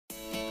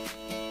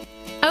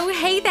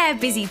Hey there,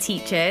 busy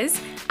teachers.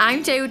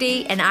 I'm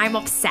Jodie and I'm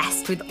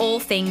obsessed with all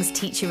things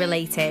teacher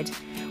related.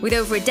 With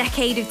over a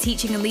decade of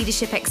teaching and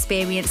leadership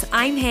experience,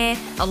 I'm here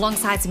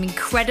alongside some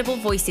incredible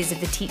voices of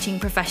the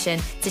teaching profession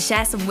to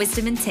share some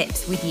wisdom and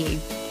tips with you.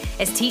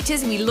 As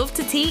teachers, we love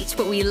to teach,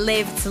 but we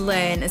live to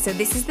learn. And so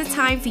this is the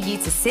time for you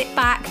to sit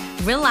back,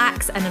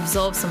 relax, and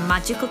absorb some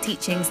magical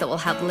teachings that will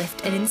help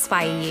lift and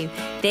inspire you.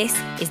 This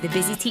is the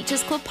Busy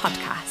Teachers Club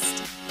podcast.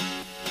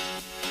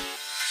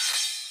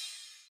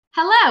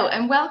 Hello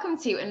and welcome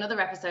to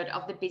another episode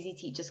of the Busy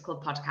Teachers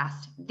Club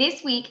podcast.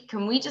 This week,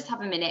 can we just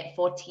have a minute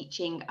for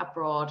teaching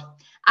abroad?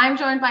 I'm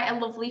joined by a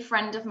lovely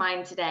friend of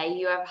mine today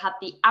who I've had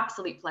the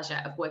absolute pleasure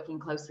of working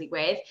closely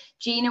with.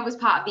 Gina was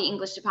part of the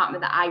English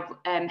department that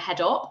I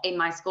head up in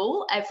my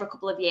school for a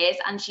couple of years,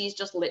 and she's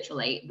just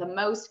literally the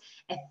most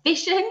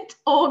efficient,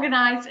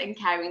 organised and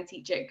caring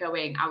teacher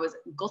going. I was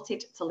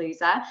gutted to lose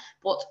her,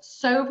 but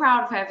so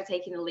proud of her for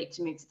taking the leap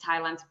to move to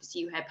Thailand to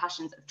pursue her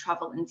passions of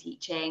travel and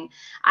teaching.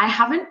 I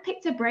haven't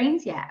picked her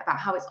brains yet about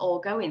how it's all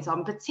going, so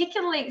I'm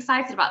particularly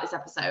excited about this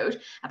episode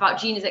about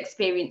Gina's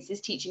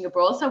experiences teaching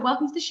abroad. So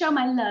welcome to the show,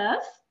 my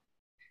love.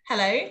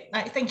 Hello,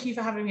 thank you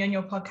for having me on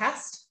your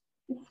podcast.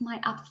 It's my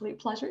absolute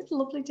pleasure. It's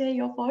lovely to hear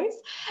your voice.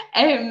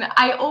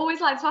 I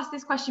always like to ask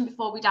this question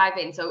before we dive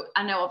in. So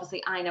I know,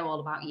 obviously, I know all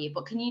about you,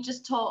 but can you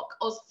just talk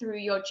us through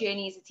your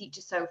journey as a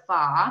teacher so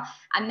far,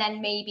 and then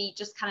maybe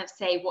just kind of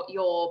say what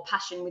your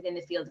passion within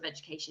the field of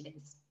education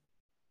is?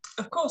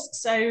 Of course.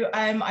 So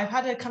I've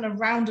had a kind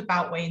of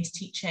roundabout way into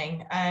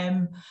teaching.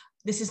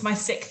 This is my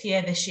 6th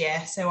year this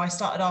year. So I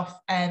started off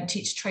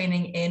teacher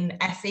training in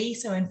FE,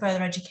 so in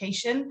further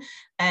education,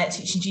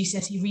 teaching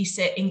GCSE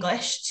Resit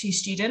English to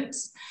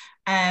students.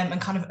 And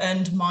kind of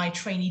earned my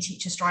trainee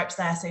teacher stripes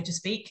there, so to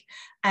speak.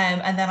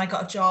 And then I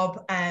got a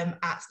job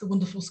at the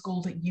wonderful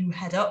school that you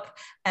head up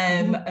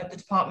at the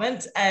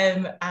department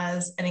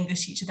as an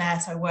English teacher there.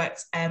 So I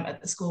worked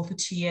at the school for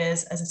 2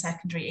 years as a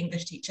secondary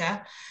English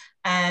teacher.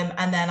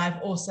 And then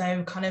I've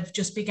also kind of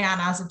just began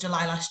as of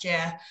July last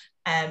year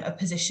a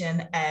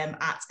position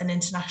at an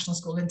international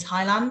school in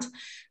Thailand.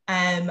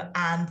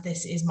 And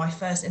this is my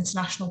first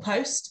international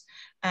post.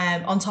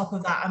 On top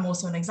of that, I'm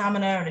also an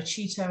examiner and a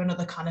tutor and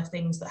other kind of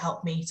things that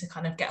help me to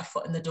kind of get a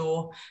foot in the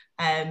door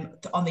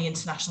on the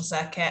international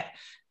circuit.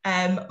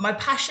 My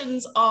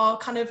passions are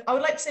kind of, I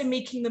would like to say,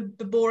 making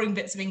the boring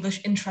bits of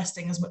English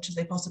interesting as much as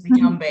they possibly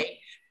can be.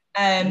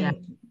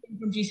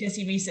 From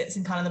GCSE resits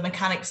and kind of the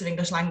mechanics of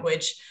English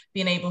language,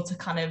 being able to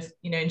kind of,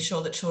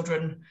 ensure that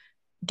children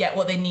get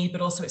what they need,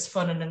 but also it's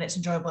fun and it's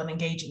enjoyable and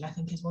engaging, I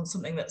think is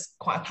something that's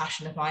quite a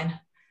passion of mine.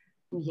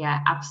 Yeah,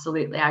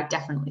 absolutely. I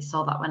definitely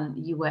saw that when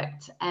you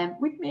worked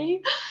with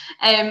me.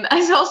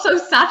 It's also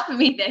sad for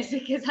me this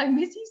because I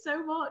miss you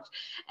so much.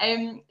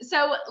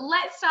 So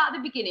let's start at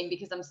the beginning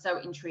because I'm so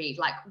intrigued.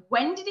 Like,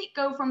 when did it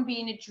go from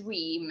being a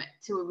dream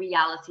to a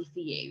reality for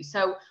you?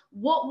 So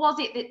what was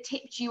it that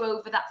tipped you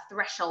over that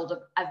threshold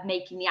of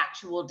making the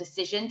actual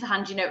decision to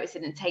hand your notice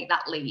in and take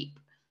that leap?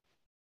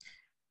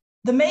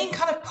 The main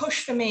kind of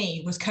push for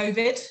me was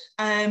COVID.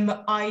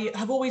 I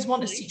have always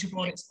wanted to teach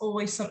abroad. It's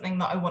always something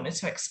that I wanted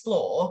to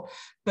explore,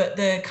 but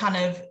the kind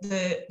of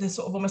the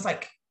sort of almost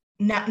like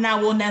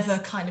now or never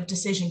kind of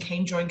decision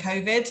came during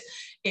COVID.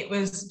 It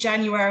was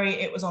January,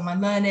 it was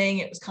online learning,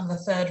 it was kind of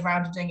the third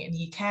round of doing it in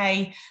the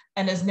UK.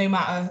 And as no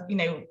matter,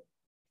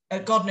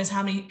 God knows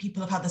how many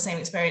people have had the same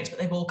experience, but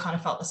they've all kind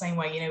of felt the same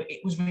way.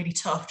 It was really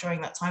tough during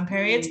that time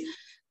period.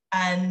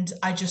 And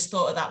I just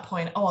thought at that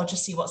point, I'll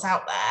just see what's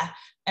out there.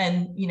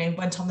 And,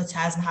 went on the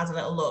TES and had a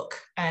little look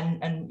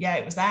and yeah,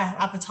 it was there,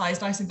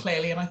 advertised nice and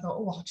clearly. And I thought,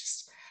 I'll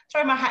just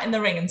throw my hat in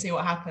the ring and see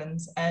what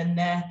happens. And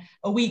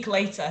a week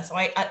later, so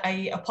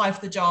I applied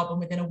for the job and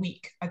within a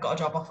week, I got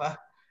a job offer.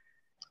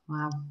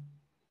 Wow.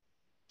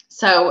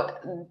 So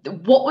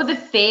what were the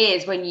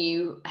fears when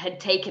you had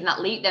taken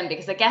that leap then?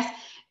 Because I guess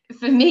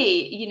for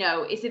me,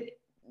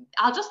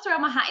 I'll just throw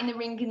my hat in the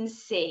ring and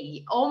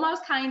see,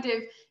 almost kind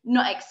of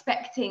not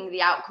expecting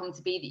the outcome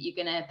to be that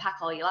you're going to pack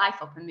all your life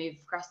up and move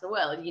across the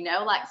world,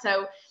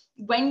 so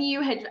when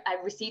you had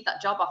received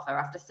that job offer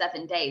after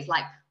 7 days,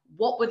 like,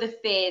 what were the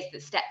fears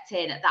that stepped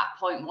in at that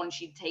point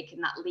once you'd taken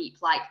that leap?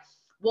 Like,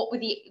 what were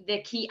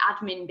the key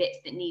admin bits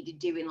that needed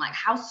doing? Like,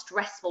 how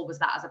stressful was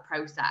that as a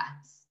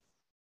process?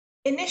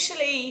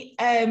 Initially,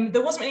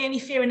 there wasn't really any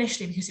fear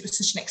initially because it was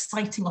such an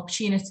exciting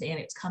opportunity and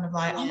it's kind of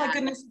like, oh my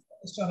goodness,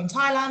 this job in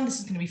Thailand, this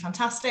is going to be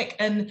fantastic.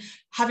 And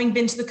having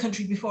been to the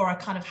country before, I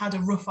kind of had a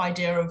rough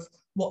idea of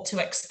what to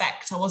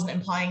expect. I wasn't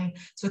applying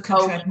to a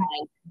country I'd never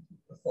been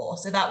before,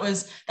 so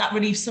that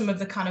relieved some of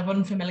the kind of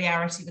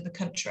unfamiliarity with the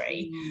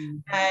country.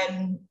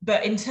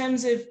 But in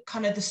terms of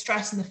kind of the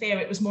stress and the fear,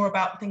 it was more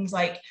about things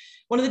like,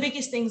 one of the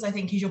biggest things I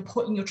think is you're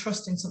putting your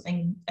trust in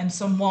something and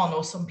someone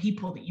or some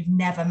people that you've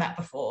never met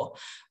before.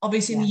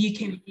 Obviously, in the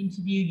UK, you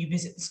interview, you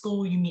visit the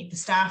school, you meet the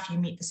staff, you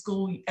meet the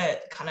school, you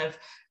get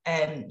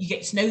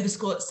to know the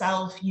school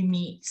itself, you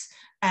meet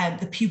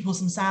the pupils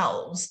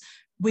themselves.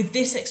 With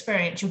this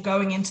experience, you're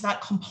going into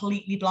that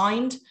completely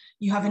blind.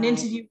 You have an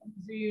interview on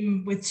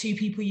Zoom with two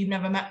people you've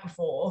never met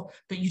before,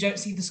 but you don't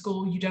see the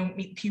school, you don't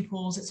meet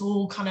pupils. It's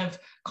all kind of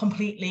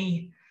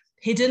completely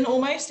hidden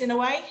almost in a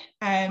way.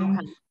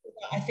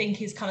 I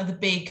think is kind of the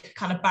big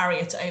kind of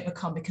barrier to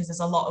overcome, because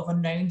there's a lot of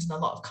unknowns and a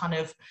lot of kind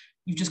of,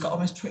 you've just got to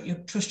almost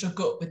trust your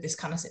gut with this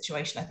kind of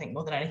situation, I think,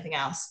 more than anything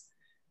else.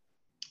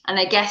 And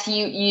I guess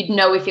you'd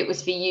know if it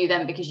was for you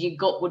then, because your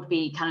gut would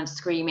be kind of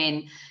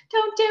screaming,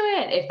 don't do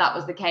it, if that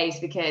was the case,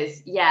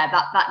 because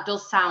that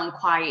does sound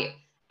quite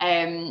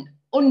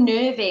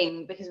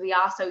unnerving, because we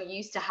are so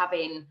used to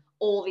having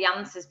all the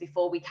answers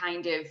before we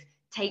kind of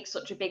take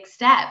such a big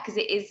step, because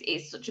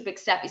it's such a big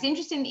step. It's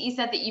interesting that you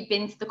said that you've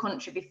been to the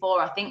country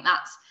before. I think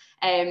that's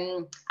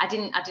I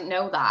didn't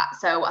know that,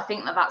 so I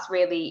think that's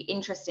really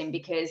interesting,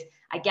 because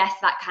I guess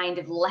that kind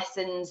of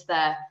lessens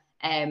the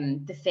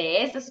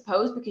fears, I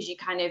suppose, because you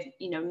kind of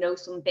know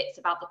some bits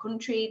about the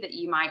country that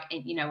you might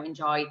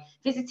enjoy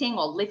visiting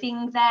or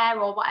living there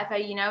or whatever,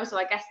 so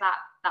I guess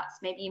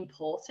that's maybe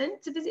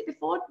important to visit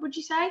before, would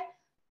you say?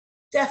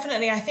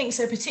 Definitely, I think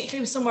so, particularly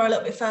with somewhere a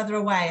little bit further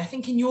away. I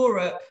think in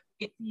Europe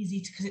it's easy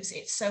because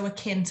it's so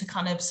akin to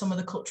kind of some of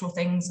the cultural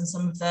things, and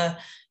some of the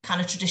kind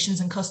of traditions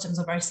and customs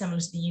are very similar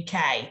to the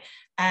UK.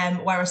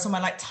 Whereas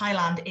somewhere like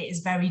Thailand, it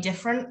is very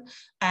different.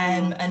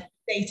 And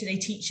day-to-day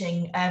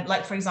teaching,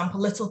 like for example,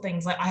 little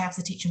things like I have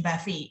to teach in bare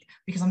feet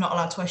because I'm not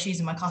allowed to wear shoes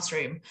in my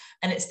classroom,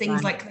 and it's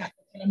things like that,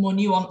 kind of more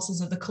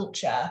nuances of the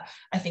culture,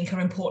 I think, are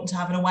important to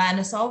have an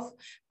awareness of.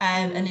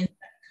 And in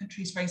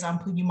countries, for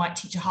example, you might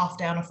teach a half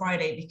day on a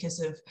Friday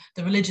because of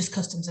the religious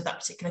customs of that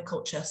particular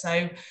culture.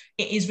 So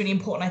it is really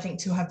important, I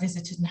think, to have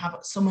visited and have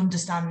some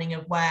understanding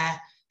of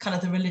where kind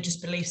of the religious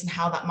beliefs and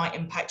how that might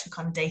impact your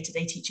kind of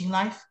day-to-day teaching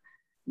life.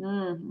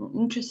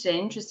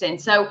 Interesting.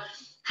 So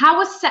how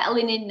was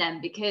settling in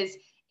then? Because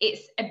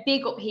it's a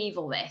big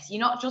upheaval, this. You're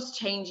not just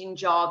changing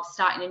jobs,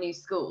 starting a new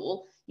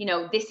school.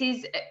 This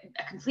is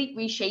a complete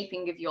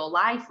reshaping of your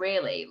life,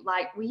 really.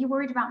 Like, were you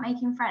worried about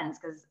making friends?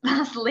 Because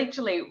that's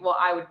literally what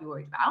I would be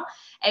worried about.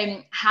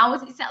 How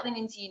was it settling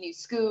into your new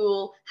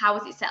school? How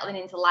was it settling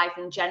into life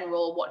in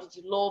general? What did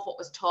you love? What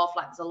was tough?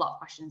 Like, there's a lot of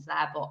questions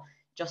there, but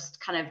just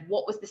kind of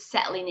what was the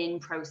settling in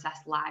process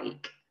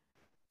like?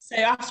 So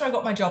after I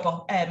got my job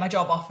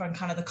offer and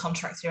kind of the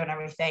contract through and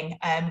everything,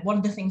 one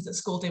of the things that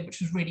school did, which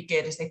was really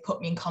good, is they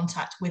put me in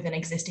contact with an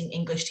existing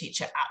English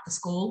teacher at the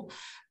school.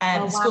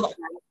 The school was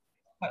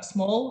quite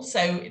small,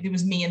 so there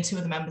was me and two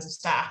other members of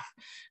staff,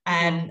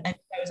 and I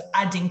was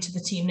adding to the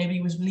team. Nobody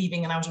was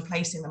leaving and I was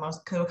replacing them.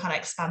 They were kind of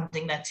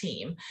expanding their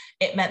team.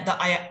 It meant that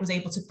I was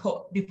able to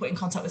be put in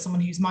contact with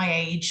someone who's my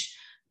age,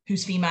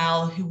 who's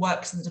female, who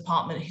works in the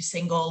department, who's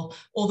single,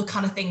 all the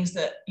kind of things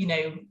that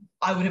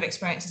I would have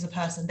experienced as a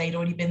person they'd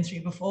already been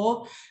through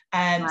before. So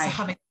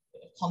having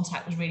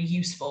contact was really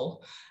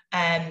useful.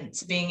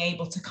 To being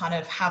able to kind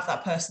of have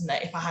that person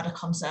that if I had a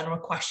concern or a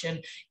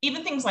question,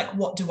 even things like,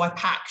 what do I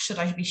pack? Should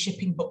I be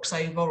shipping books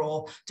over,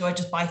 or do I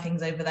just buy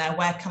things over there?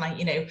 Where can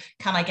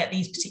I get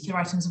these particular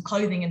items of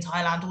clothing in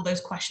Thailand? All those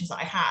questions that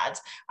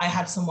I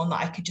had someone that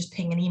I could just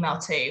ping an email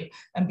to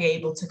and be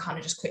able to kind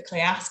of just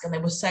quickly ask. And they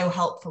were so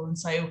helpful and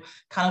so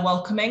kind of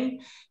welcoming.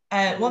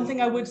 One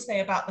thing I would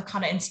say about the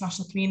kind of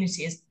international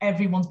community is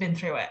everyone's been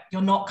through it.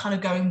 You're not kind of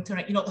going through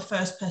it. You're not the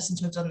first person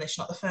to have done this.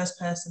 You're not the first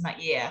person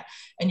that year.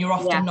 And you're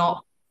often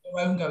not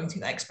your own going through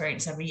that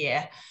experience every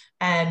year.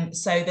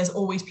 So there's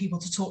always people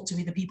to talk to,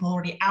 either people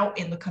already out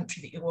in the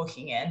country that you're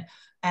working in.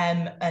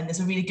 And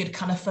there's a really good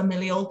kind of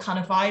familial kind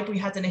of vibe. We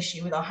had an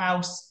issue with our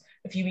house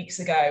a few weeks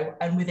ago,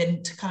 and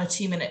within kind of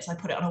 2 minutes I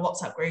put it on a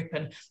WhatsApp group,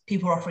 and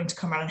people were offering to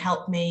come around and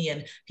help me,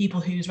 and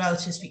people whose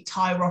relatives speak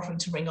Thai were offering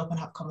to ring up and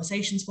have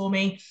conversations for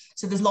me.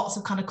 So there's lots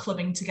of kind of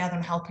clubbing together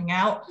and helping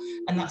out,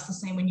 and that's the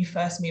same when you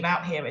first move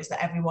out here, is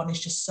that everyone is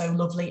just so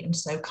lovely and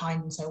so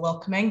kind and so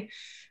welcoming.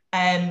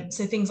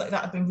 So things like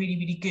that have been really,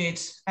 really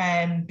good.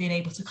 Being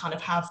able to kind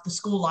of have the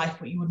school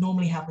life, what you would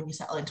normally have when you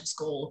settle into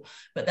school,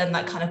 but then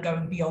that kind of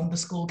going beyond the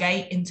school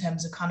gate in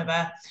terms of kind of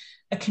a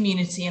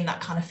community and that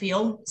kind of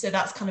feel. So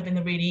that's kind of been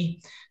the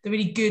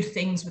really good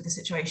things with the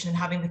situation, and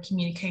having the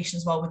communication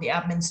as well with the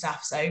admin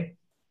staff. So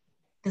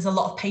there's a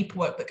lot of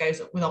paperwork that goes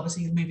up with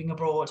obviously moving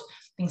abroad,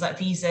 things like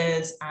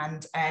visas,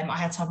 and I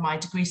had to have my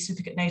degree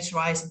certificate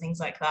notarized and things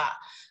like that.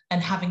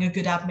 And having a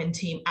good admin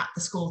team at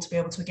the school to be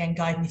able to again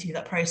guide me through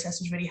that process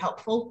was really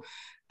helpful.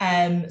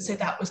 So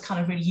that was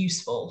kind of really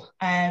useful.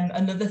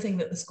 Another thing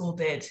that the school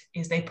did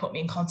is they put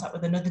me in contact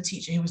with another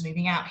teacher who was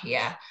moving out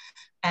here.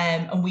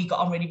 And we got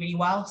on really, really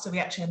well. So we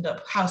actually ended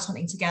up house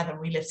hunting together, and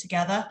we lived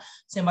together.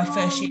 So my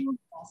first year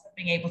of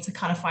being able to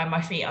kind of find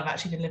my feet, I've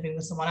actually been living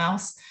with someone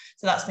else.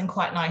 So that's been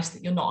quite nice,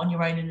 that you're not on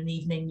your own in an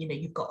evening,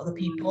 you've got other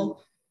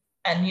people.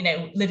 And,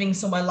 living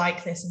somewhere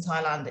like this in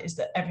Thailand is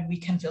that every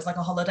weekend feels like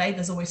a holiday.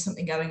 There's always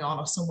something going on,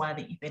 or somewhere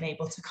that you've been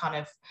able to kind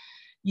of,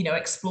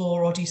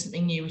 explore or do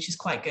something new, which is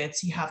quite good.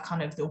 So you have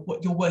kind of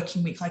your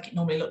working week like it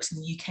normally looks in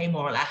the UK,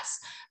 more or less.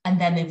 And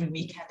then every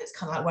weekend it's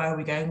kind of like, where are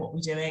we going? What are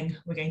we doing?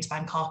 We're going to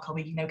Bangkok. Are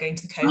we, going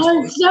to the coast?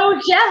 I'm so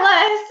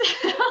jealous.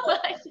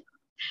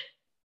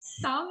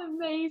 Sounds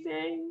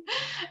amazing.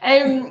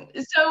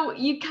 So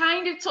you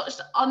kind of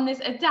touched on this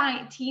a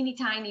teeny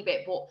tiny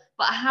bit,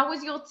 but how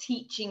has your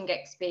teaching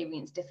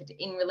experience differed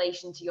in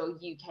relation to your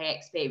UK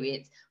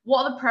experience?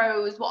 What are the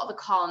pros? What are the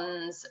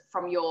cons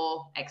from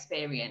your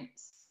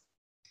experience?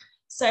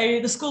 So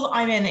the school that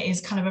I'm in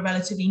is kind of a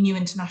relatively new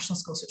international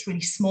school, so it's really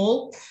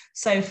small.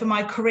 So for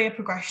my career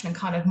progression and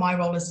kind of my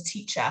role as a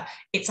teacher,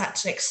 it's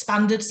actually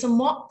expanded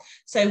somewhat.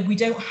 So we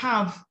don't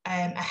have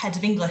a head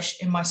of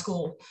English in my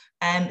school.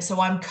 So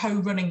I'm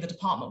co-running the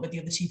department with the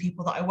other two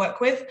people that I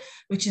work with,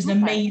 which is an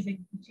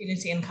amazing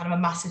opportunity and kind of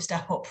a massive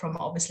step up from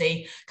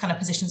obviously kind of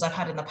positions I've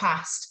had in the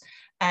past.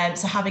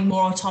 So having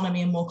more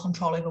autonomy and more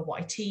control over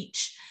what I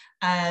teach.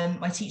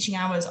 My teaching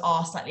hours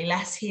are slightly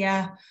less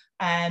here.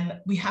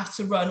 We have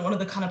to run, one of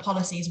the kind of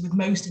policies with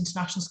most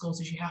international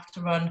schools is you have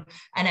to run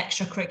an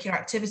extracurricular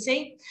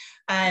activity.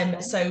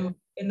 So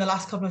in the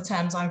last couple of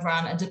terms, I've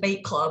ran a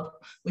debate club,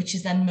 which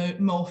is then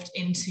morphed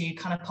into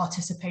kind of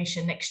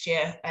participation next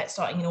year,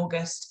 starting in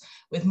August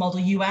with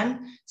Model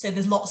UN. So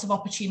there's lots of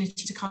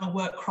opportunity to kind of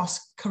work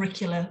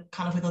cross-curricular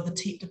kind of with other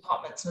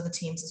departments and other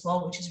teams as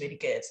well, which is really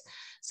good.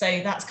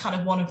 So that's kind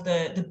of one of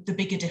the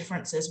bigger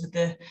differences with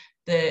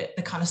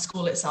the kind of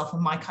school itself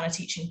and my kind of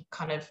teaching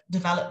kind of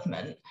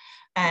development.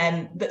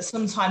 But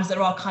sometimes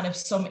there are kind of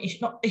some,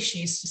 not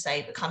issues to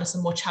say, but kind of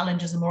some more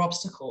challenges and more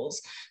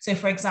obstacles. So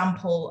for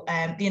example,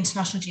 the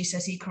international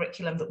GCSE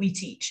curriculum that we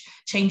teach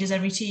changes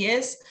every 2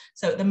 years.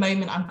 So at the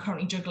moment, I'm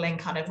currently juggling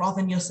kind of, rather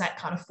than your set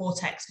kind of 4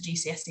 texts for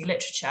GCSE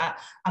literature,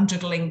 I'm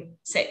juggling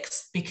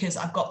 6 because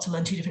I've got to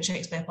learn 2 different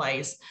Shakespeare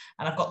plays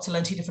and I've got to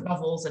learn 2 different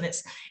novels. And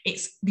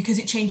it's because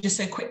it changes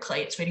so quickly,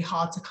 it's really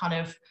hard to kind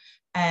of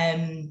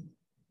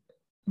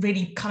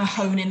really kind of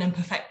hone in and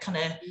perfect kind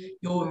of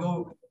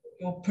your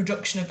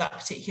production of that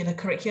particular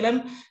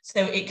curriculum. So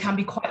it can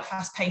be quite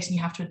fast paced and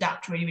you have to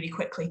adapt really, really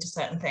quickly to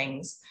certain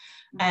things.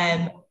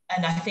 And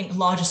I think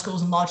larger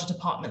schools and larger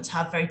departments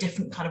have very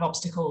different kind of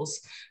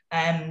obstacles.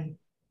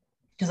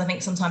 Because I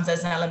think sometimes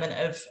there's an element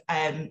of,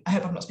 I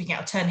hope I'm not speaking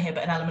out of turn here,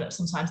 but an element of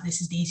sometimes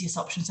this is the easiest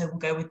option, so we'll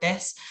go with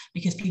this,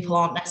 because people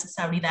aren't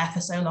necessarily there for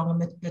so long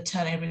and the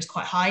turnover is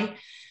quite high.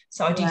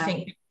 So I do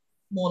think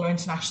smaller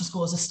international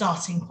schools, a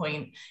starting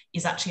point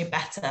is actually a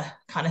better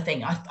kind of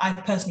thing. I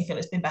personally feel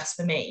it's been best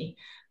for me.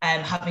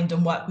 Having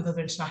done work with other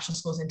international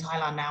schools in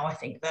Thailand now, I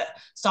think that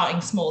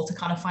starting small to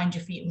kind of find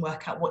your feet and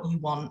work out what you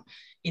want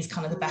is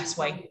kind of the best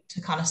way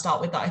to kind of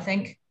start with that, I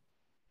think.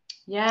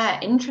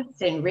 Yeah,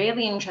 interesting,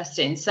 really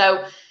interesting.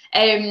 So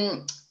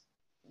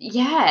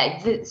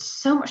yeah, there's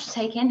so much to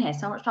take in here,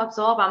 so much to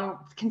absorb. I'm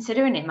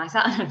considering it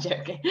myself. I'm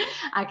joking.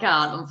 I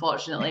can't,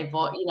 unfortunately,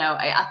 but you know,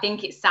 I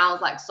think it sounds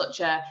like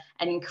such an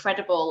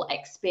incredible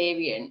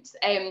experience.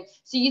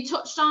 So you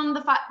touched on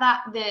the fact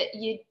that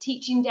your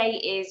teaching day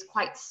is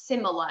quite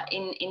similar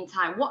in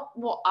time.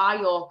 What are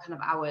your kind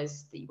of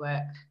hours that you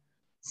work?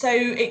 So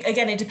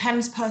again, it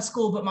depends per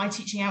school, but my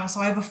teaching hours,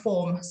 so I have a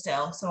form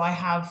still. So I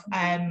have,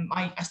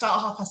 I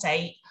start at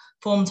 8:30,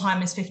 form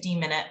time is 15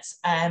 minutes,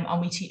 and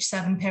we teach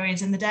 7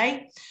 periods in the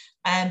day.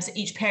 So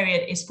each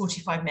period is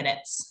 45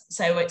 minutes.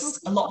 So it's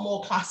a lot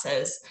more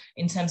classes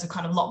in terms of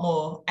kind of a lot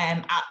more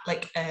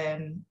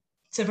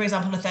so for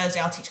example, on a Thursday,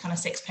 I'll teach kind of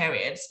 6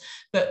 periods,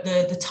 but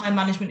the time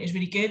management is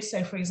really good.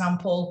 So for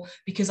example,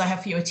 because I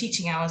have fewer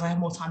teaching hours, I have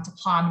more time to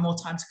plan, more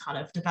time to kind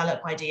of develop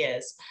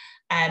ideas.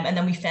 And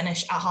then we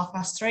finish at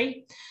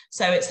 3:30.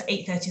 So it's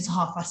 8:30 to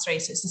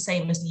 3:30. So it's the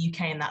same as the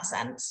UK in that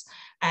sense.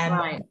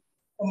 Right.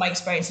 From my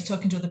experience of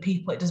talking to other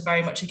people, it does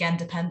very much, again,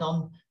 depend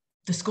on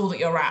the school that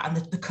you're at and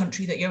the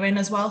country that you're in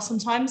as well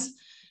sometimes.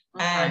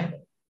 Okay.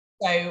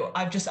 So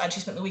I've just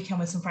actually spent the weekend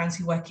with some friends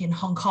who work in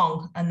Hong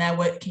Kong, and their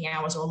working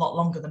hours are a lot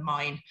longer than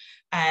mine.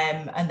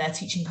 And their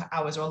teaching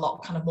hours are a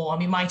lot kind of more. I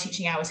mean, my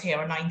teaching hours here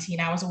are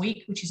 19 hours a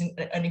week, which is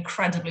an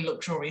incredibly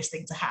luxurious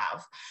thing to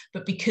have.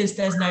 But because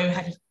there's no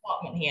head of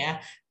department here,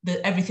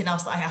 everything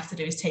else that I have to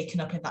do is taken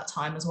up in that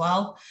time as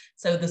well.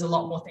 So there's a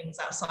lot more things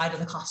outside of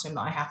the classroom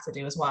that I have to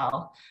do as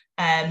well.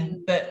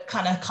 But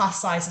kind of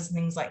class sizes and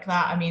things like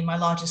that. I mean, my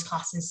largest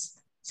class is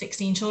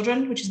 16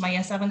 children, which is my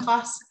year 7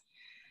 class.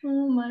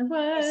 Oh my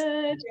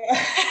word.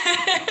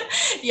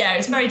 Yeah,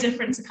 it's very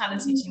different to kind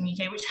of teaching in the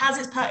UK, which has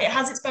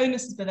its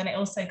bonuses, but then it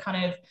also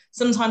kind of,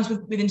 sometimes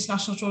with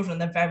international children,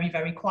 they're very,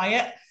 very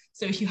quiet.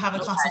 So if you have a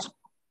class of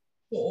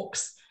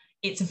talks,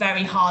 it's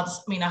very hard.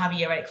 I mean, I have a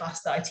year 8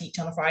 class that I teach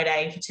on a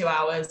Friday for 2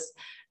 hours,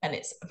 and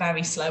it's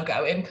very slow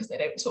going because they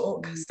don't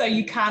talk. So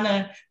you kind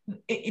of,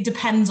 it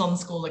depends on the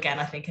school again,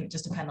 I think, and it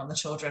just depends on the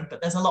children, but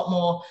there's a lot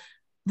more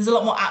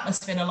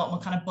atmosphere and a lot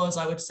more kind of buzz,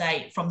 I would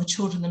say, from the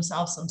children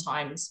themselves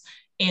sometimes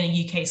in a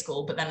UK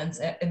school, but then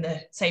in the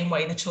same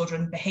way, the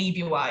children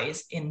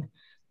behaviour-wise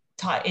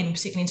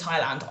particularly in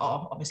Thailand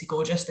are obviously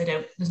gorgeous.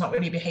 There's not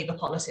really a behaviour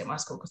policy at my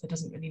school because there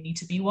doesn't really need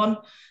to be one.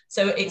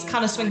 So it's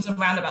kind of swings and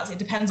roundabouts. It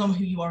depends on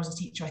who you are as a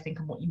teacher, I think,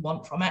 and what you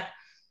want from it.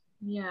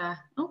 Yeah.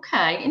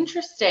 Okay.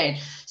 Interesting.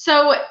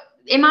 So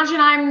imagine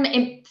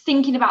I'm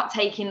thinking about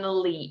taking the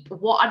leap.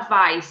 What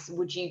advice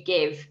would you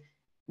give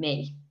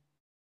me?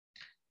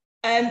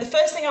 The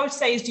first thing I would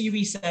say is do your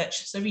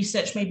research. So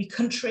research maybe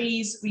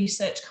countries,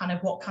 research kind of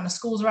what kind of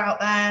schools are out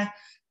there,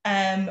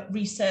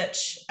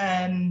 research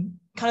kind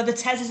of the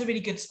TES is a really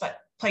good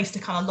place to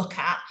kind of look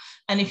at.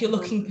 And if you're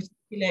looking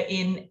particular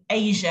in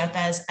Asia,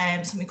 there's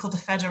something called the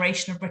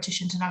Federation of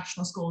British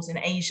International Schools in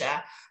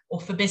Asia, or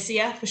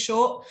FABISIA for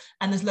short,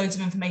 and there's loads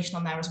of information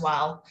on there as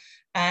well.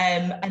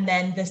 And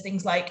then there's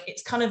things like,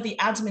 it's kind of the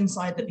admin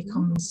side that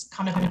becomes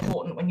kind of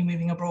important when you're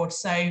moving abroad.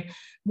 So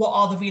what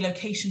are the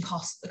relocation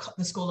costs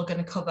the school are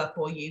going to cover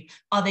for you?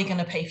 Are they going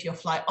to pay for your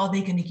flight? Are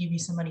they going to give you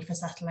some money for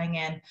settling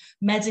in?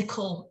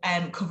 Medical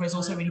cover is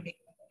also really big.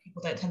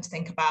 People don't tend to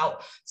think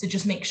about. So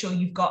just make sure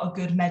you've got a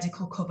good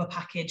medical cover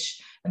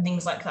package and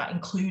things like that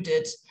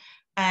included.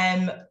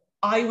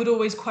 I would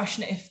always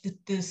question if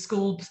the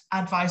school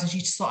advises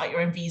you to sort out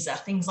your own visa.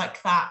 Things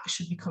like that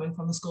should be coming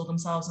from the school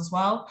themselves as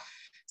well.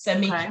 So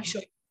making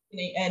sure,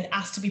 and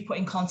ask to be put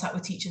in contact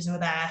with teachers who are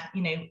there,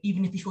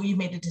 even if before you've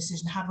made a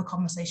decision, have a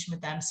conversation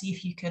with them, see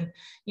if you can,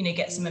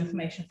 get some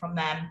information from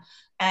them.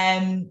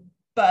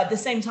 But at the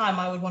same time,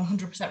 I would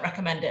 100%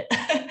 recommend it.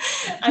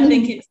 I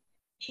think it's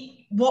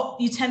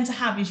what you tend to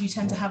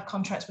have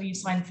contracts where you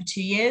sign for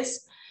 2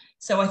 years.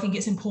 So I think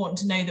it's important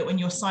to know that when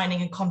you're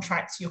signing a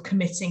contract, you're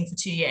committing for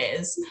 2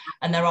 years,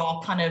 and there are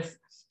kind of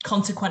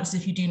consequences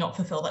if you do not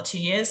fulfill that 2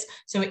 years.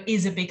 So it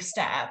is a big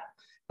step.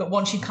 But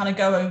once you kind of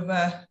go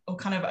over or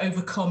kind of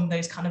overcome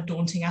those kind of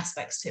daunting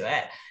aspects to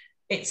it,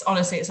 it's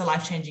a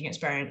life-changing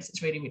experience.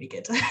 It's really, really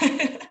good.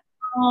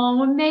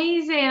 Oh,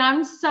 amazing.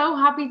 I'm so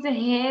happy to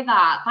hear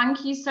that.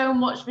 Thank you so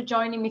much for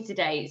joining me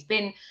today. It's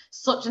been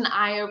such an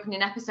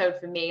eye-opening episode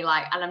for me, and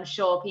I'm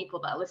sure people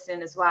that are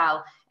listening as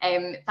well.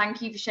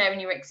 Thank you for sharing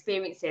your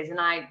experiences, and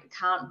I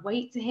can't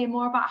wait to hear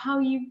more about how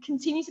you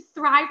continue to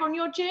thrive on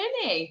your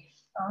journey.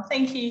 Oh,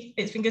 thank you.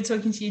 It's been good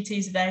talking to you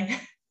too today.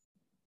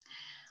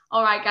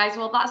 All right, guys.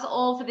 Well, that's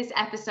all for this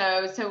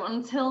episode. So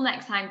until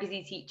next time,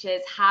 busy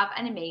teachers, have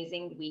an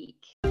amazing week.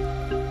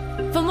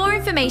 For more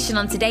information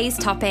on today's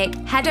topic,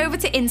 head over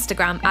to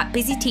Instagram at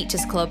Busy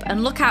Teachers Club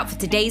and look out for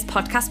today's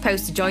podcast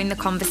post to join the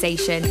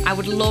conversation. I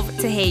would love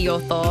to hear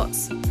your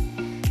thoughts.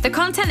 The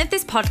content of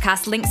this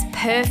podcast links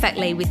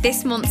perfectly with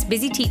this month's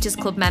Busy Teachers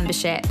Club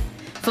membership.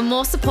 For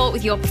more support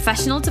with your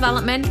professional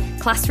development,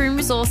 classroom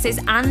resources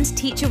and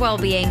teacher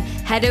wellbeing,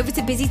 head over to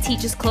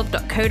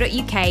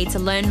busyteachersclub.co.uk to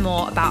learn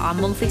more about our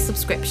monthly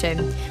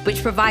subscription,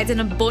 which provides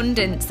an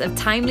abundance of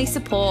timely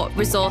support,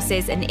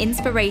 resources and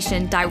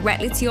inspiration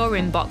directly to your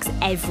inbox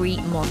every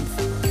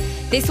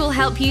month. This will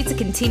help you to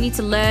continue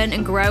to learn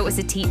and grow as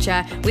a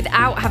teacher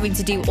without having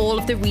to do all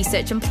of the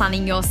research and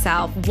planning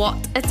yourself. What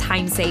a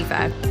time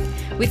saver.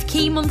 With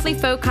key monthly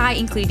foci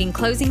including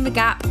Closing the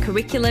Gap,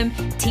 curriculum,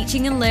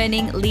 teaching and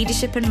learning,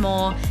 leadership and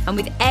more, and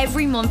with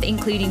every month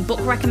including book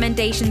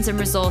recommendations and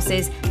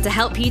resources to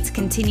help you to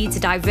continue to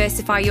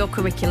diversify your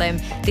curriculum,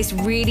 this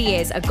really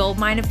is a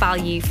goldmine of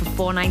value for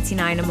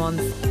 $4.99 a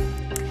month.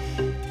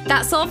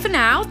 That's all for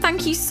now.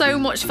 Thank you so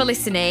much for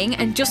listening,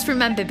 and just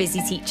remember,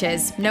 busy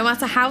teachers, no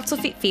matter how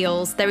tough it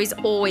feels, there is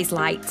always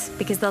light,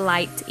 because the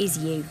light is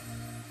you.